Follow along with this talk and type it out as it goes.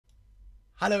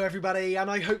Hello everybody, and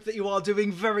I hope that you are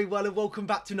doing very well, and welcome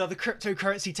back to another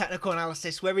cryptocurrency technical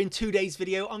analysis, where in today's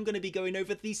video I'm going to be going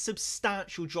over the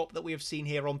substantial drop that we have seen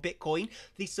here on Bitcoin,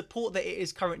 the support that it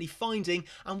is currently finding,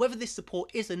 and whether this support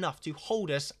is enough to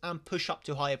hold us and push up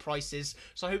to higher prices.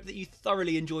 So I hope that you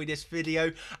thoroughly enjoy this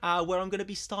video, where I'm going to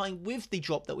be starting with the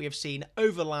drop that we have seen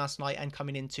over last night and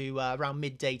coming into around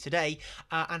midday today,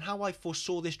 and how I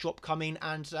foresaw this drop coming,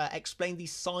 and explain the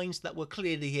signs that were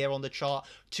clearly here on the chart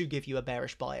to give you a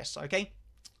bearish bias. Okay,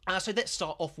 so let's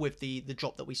start off with the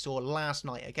drop that we saw last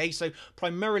night. Okay, so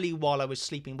primarily while I was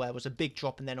sleeping, where it was a big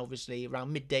drop, and then obviously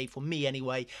around midday for me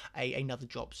anyway, another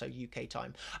drop, so UK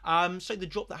time. So the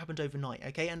drop that happened overnight.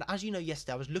 Okay, and as you know,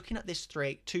 yesterday I was looking at this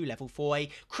 382 level for a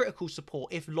critical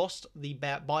support. If lost, the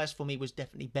bias for me was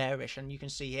definitely bearish, and you can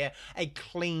see here a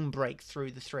clean break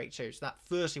through the 382. So that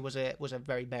firstly was a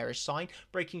very bearish sign,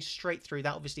 breaking straight through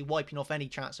that, obviously wiping off any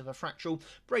chance of a fractal,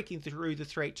 breaking through the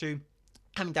 382,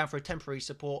 coming down for a temporary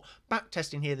support, back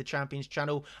testing here the champions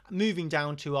channel, moving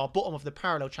down to our bottom of the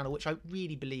parallel channel, which I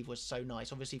really believe was so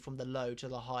nice. Obviously from the low to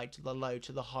the high to the low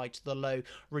to the high to the low,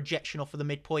 rejection off of the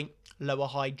midpoint, lower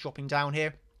high dropping down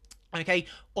here. Okay,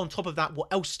 on top of that, what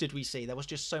else did we see? There was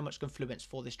just so much confluence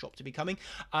for this drop to be coming.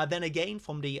 Then again,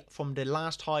 from the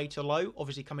last high to low,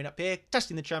 obviously coming up here,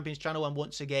 testing the champions channel, and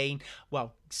once again,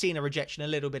 well, seeing a rejection, a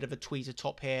little bit of a tweezer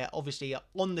top here. Obviously,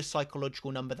 on the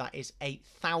psychological number, that is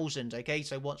 8,000. Okay,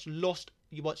 so once you lost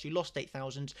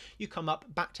 8,000, you come up,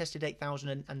 back tested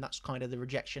 8,000, and that's kind of the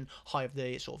rejection high of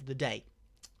the sort of the day.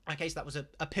 Okay, so that was a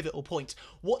pivotal point.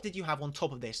 What did you have on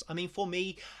top of this? I mean, for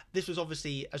me, this was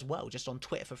obviously as well just on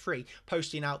Twitter for free,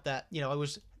 posting out that, you know, I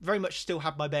was very much still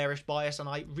had my bearish bias, and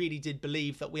I really did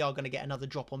believe that we are going to get another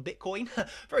drop on Bitcoin.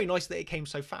 Very nice that it came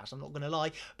so fast, I'm not going to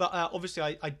lie. But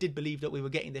obviously, I did believe that we were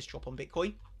getting this drop on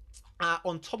Bitcoin.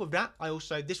 On top of that,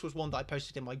 this was one that I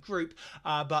posted in my group,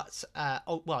 well,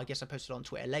 I guess I posted on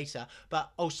Twitter later,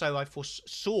 but also I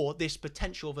foresaw this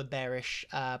potential of a bearish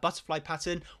butterfly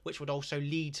pattern, which would also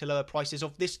lead to lower prices,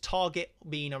 of this target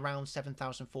being around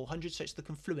 7,400. So it's the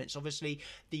confluence, obviously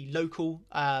the local,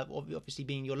 obviously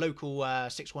being your local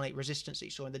 618 resistance that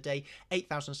you saw in the day,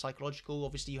 8,000 psychological.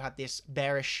 Obviously you had this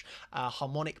bearish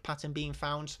harmonic pattern being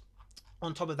found.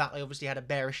 On top of that, I obviously had a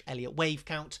bearish Elliott wave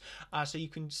count, so you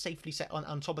can safely set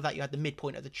on top of that you had the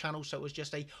midpoint of the channel. So it was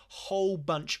just a whole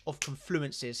bunch of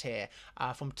confluences here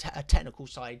from a technical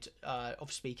side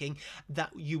of speaking, that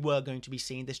you were going to be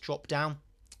seeing this drop down.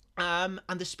 And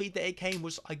the speed that it came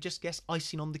was, I just guess,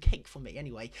 icing on the cake for me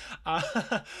anyway.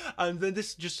 And then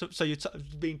this, just so you're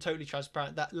being totally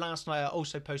transparent, that last night I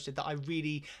also posted that I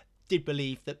really did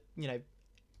believe that, you know,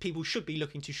 people should be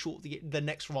looking to short the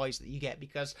next rise that you get,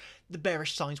 because the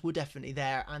bearish signs were definitely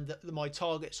there, and my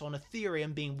targets on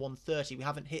Ethereum being 130, we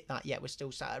haven't hit that yet. We're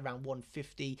still sat at around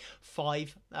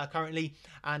 155 currently,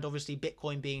 and obviously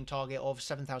Bitcoin being target of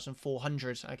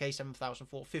 7,400, okay,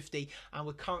 7,450, and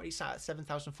we're currently sat at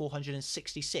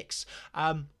 7,466.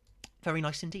 Very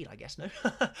nice indeed, I guess, no?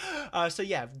 So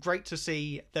yeah, great to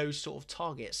see those sort of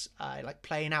targets like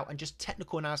playing out, and just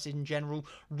technical analysis in general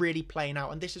really playing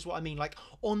out. And this is what I mean, like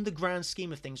on the grand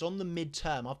scheme of things, on the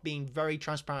midterm, I've been very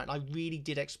transparent. I really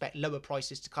did expect lower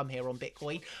prices to come here on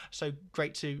Bitcoin. So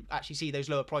great to actually see those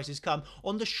lower prices come.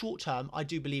 On the short term, I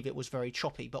do believe it was very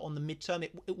choppy, but on the midterm,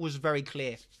 it was very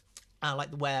clear.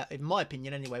 Like where, in my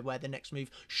opinion anyway, where the next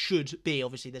move should be.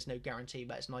 Obviously there's no guarantee,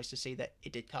 but it's nice to see that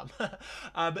it did come.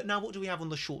 But now what do we have on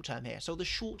the short term here? So the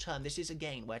short term, this is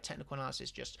again where technical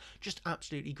analysis just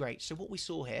absolutely great. So what we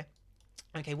saw here,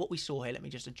 okay, what we saw here, let me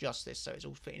just adjust this so it's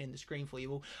all fitting in the screen for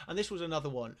you all. And this was another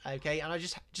one, okay, and I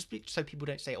just so people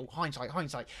don't say, oh,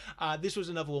 hindsight. This was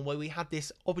another one where we had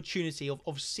this opportunity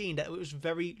of seeing that it was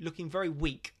looking very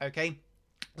weak, okay.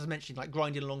 As I mentioned, like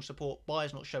grinding along support,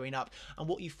 buyers not showing up, and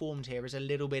what you formed here is a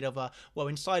little bit of a, well,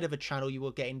 inside of a channel you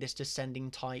were getting this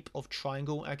descending type of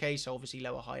triangle, okay, so obviously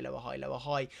lower high, lower high, lower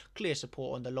high, clear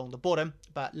support along the bottom,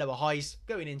 but lower highs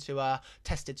going into a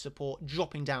tested support,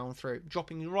 dropping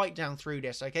right down through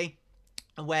this, okay,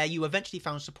 and where you eventually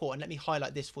found support. And let me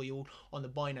highlight this for you all on the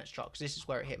Binance chart, because this is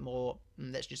where it hit more,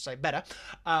 let's just say better.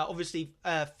 Obviously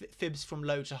fibs from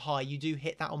low to high, you do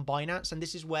hit that on Binance, and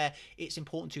this is where it's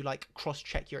important to like cross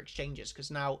check your exchanges, because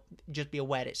now just be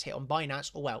aware that it's hit on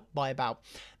Binance, or well, by about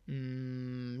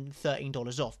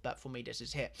 $13 off, but for me this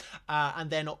is hit. And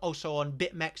then also on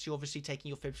BitMEX, you're obviously taking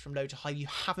your fibs from low to high. You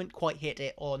haven't quite hit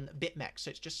it on BitMEX, so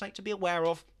it's just something to be aware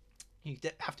of. You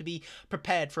have to be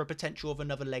prepared for a potential of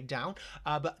another leg down,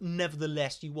 but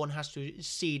nevertheless, one has to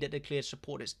see that the clear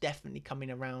support is definitely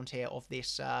coming around here of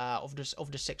this of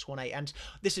the 618, and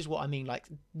this is what I mean, like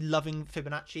loving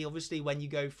Fibonacci. Obviously, when you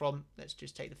go from, let's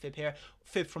just take the fib here,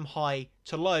 fib from high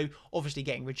to low, obviously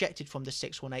getting rejected from the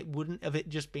 618, wouldn't have it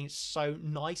just been so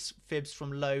nice? Fibs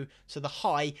from low to the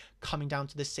high, coming down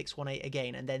to the 618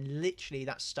 again, and then literally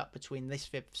that's stuck between this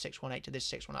fib 618 to this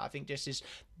 618. I think this is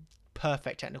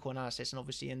perfect technical analysis, and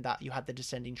obviously in that you had the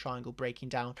descending triangle breaking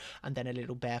down and then a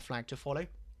little bear flag to follow.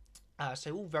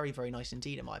 So all very, very nice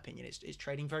indeed, in my opinion. It's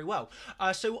trading very well.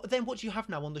 So then what do you have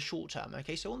now on the short term?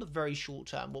 Okay, so on the very short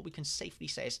term, what we can safely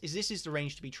say is this is the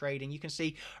range to be trading. You can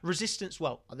see resistance,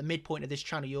 well, at the midpoint of this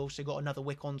channel, you also got another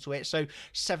wick onto it. So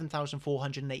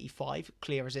 7,485,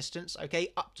 clear resistance, okay,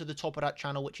 up to the top of that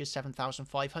channel, which is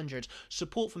 7,500.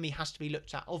 Support for me has to be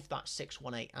looked at of that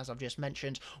 618, as I've just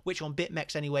mentioned, which on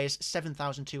BitMEX anyway is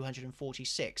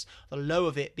 7,246. The low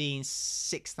of it being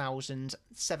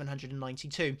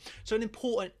 6,792. So an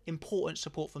important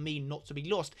support for me not to be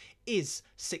lost is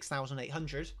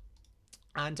 6,800.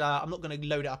 And I'm not going to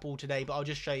load it up all today, but I'll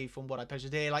just show you from what I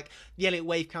posted here. Like the Elliott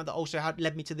wave count that also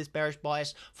led me to this bearish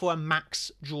bias for a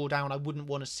max drawdown. I wouldn't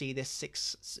want to see this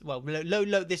low.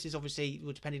 This is obviously,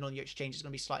 well, depending on your exchange, it's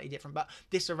going to be slightly different. But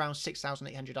this around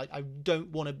 6,800, I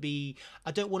don't want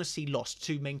to see lost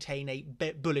to maintain a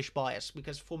bullish bias,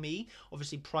 because for me,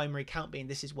 obviously primary count being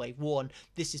this is wave 1,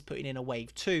 this is putting in a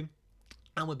wave 2.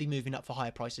 And we'll be moving up for higher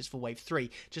prices for wave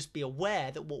 3. Just be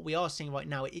aware that what we are seeing right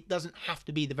now, it doesn't have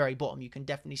to be the very bottom. You can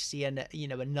definitely see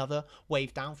another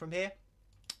wave down from here.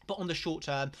 But on the short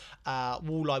term,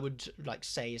 all I would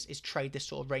say is trade this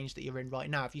sort of range that you're in right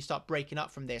now. If you start breaking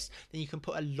up from this, then you can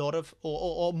put a lot of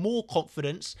or more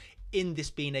confidence in this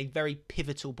being a very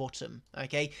pivotal bottom.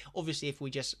 Okay, obviously if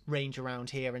we just range around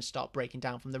here and start breaking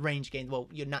down from the range again, well,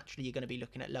 you're going to be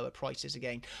looking at lower prices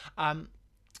again.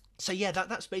 So yeah,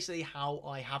 that's basically how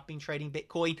I have been trading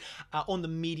Bitcoin. On the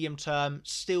medium term,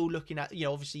 still looking at,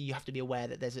 obviously you have to be aware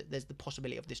that there's the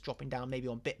possibility of this dropping down, maybe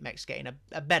on BitMEX getting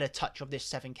a better touch of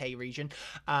this 7K region.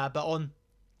 But on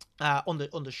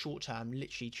the short term,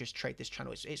 literally just trade this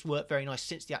channel. It's worked very nice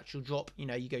since the actual drop.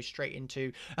 You go straight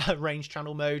into range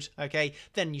channel mode. Okay,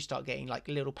 then you start getting like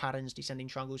little patterns, descending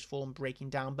triangles form, breaking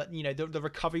down. But the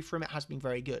recovery from it has been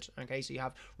very good. Okay, so you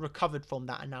have recovered from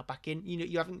that and now back in.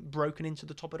 You haven't broken into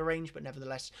the top of the range, but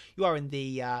nevertheless you are in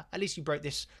the at least you broke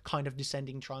this kind of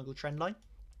descending triangle trend line.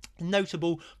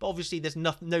 Notable, but obviously there's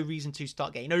no reason to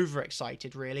start getting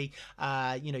overexcited really.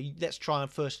 Let's try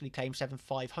and firstly claim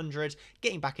 7,500,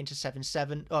 getting back into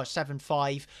 7.7 or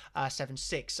 7.5,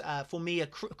 7.6. For me, a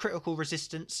critical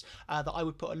resistance that I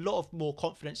would put a lot of more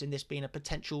confidence in this being a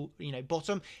potential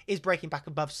bottom is breaking back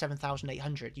above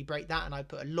 7,800. You break that and I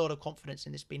put a lot of confidence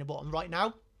in this being a bottom. Right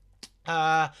now,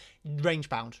 range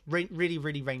bound, really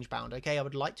range bound. Okay, I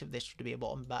would like this to be a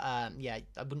bottom, but yeah,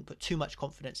 I wouldn't put too much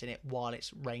confidence in it while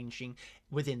it's ranging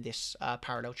within this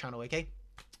parallel channel. Okay,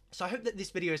 so I hope that this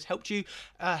video has helped you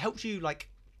like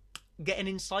get an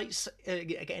insight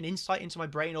into my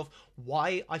brain of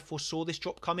why I foresaw this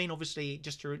drop coming. Obviously,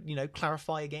 just to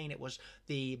clarify again, it was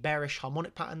the bearish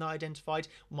harmonic pattern that I identified,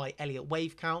 my Elliott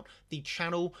wave count, the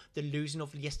channel, the losing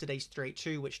of yesterday's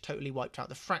 382, which totally wiped out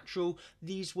the fractal.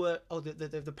 These were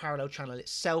the parallel channel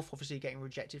itself, obviously getting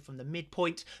rejected from the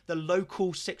midpoint, the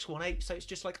local 618. So it's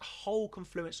just like a whole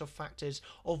confluence of factors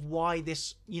of why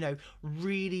this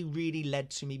really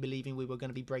led to me believing we were going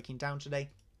to be breaking down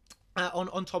today.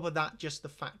 On top of that, just the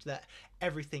fact that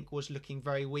everything was looking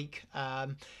very weak. I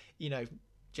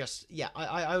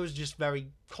was just very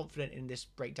confident in this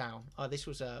breakdown. This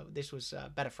was a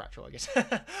better fractal, I guess.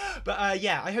 But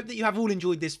yeah, I hope that you have all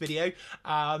enjoyed this video,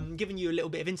 giving you a little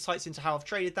bit of insights into how I've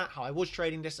traded that, how I was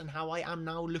trading this, and how I am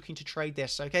now looking to trade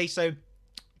this. Okay, so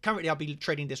currently I'll be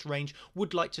trading this range.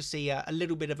 Would like to see a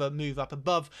little bit of a move up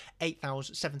above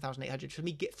 7,800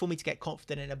 for me to get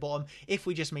confident in a bottom. If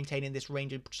we just maintain in this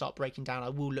range and start breaking down, I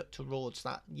will look towards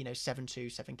that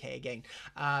 7K again.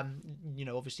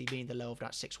 Obviously being the low of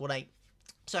that 618.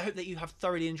 So I hope that you have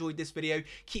thoroughly enjoyed this video.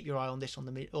 Keep your eye on this on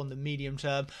the medium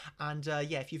term, and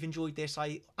yeah, if you've enjoyed this,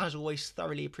 I as always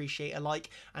thoroughly appreciate a like.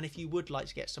 And if you would like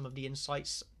to get some of the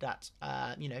insights that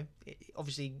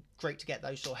obviously great to get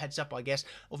those sort of heads up, I guess.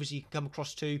 Obviously you can come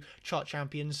across to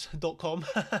chartchampions.com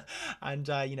and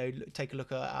take a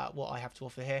look at what I have to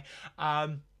offer here.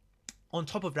 On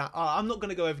top of that, I'm not going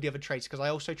to go over the other trades because I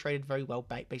also traded very well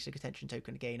basic attention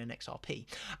token again and XRP.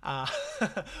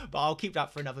 But I'll keep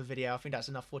that for another video. I think that's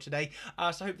enough for today.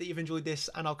 So I hope that you've enjoyed this,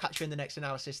 and I'll catch you in the next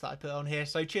analysis that I put on here.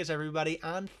 So cheers everybody,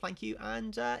 and thank you,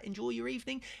 and enjoy your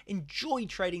evening. Enjoy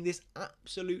trading this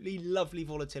absolutely lovely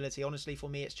volatility. Honestly, for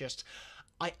me, it's just,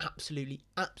 I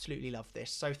absolutely love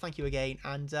this. So thank you again,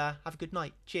 and have a good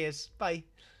night. Cheers. Bye.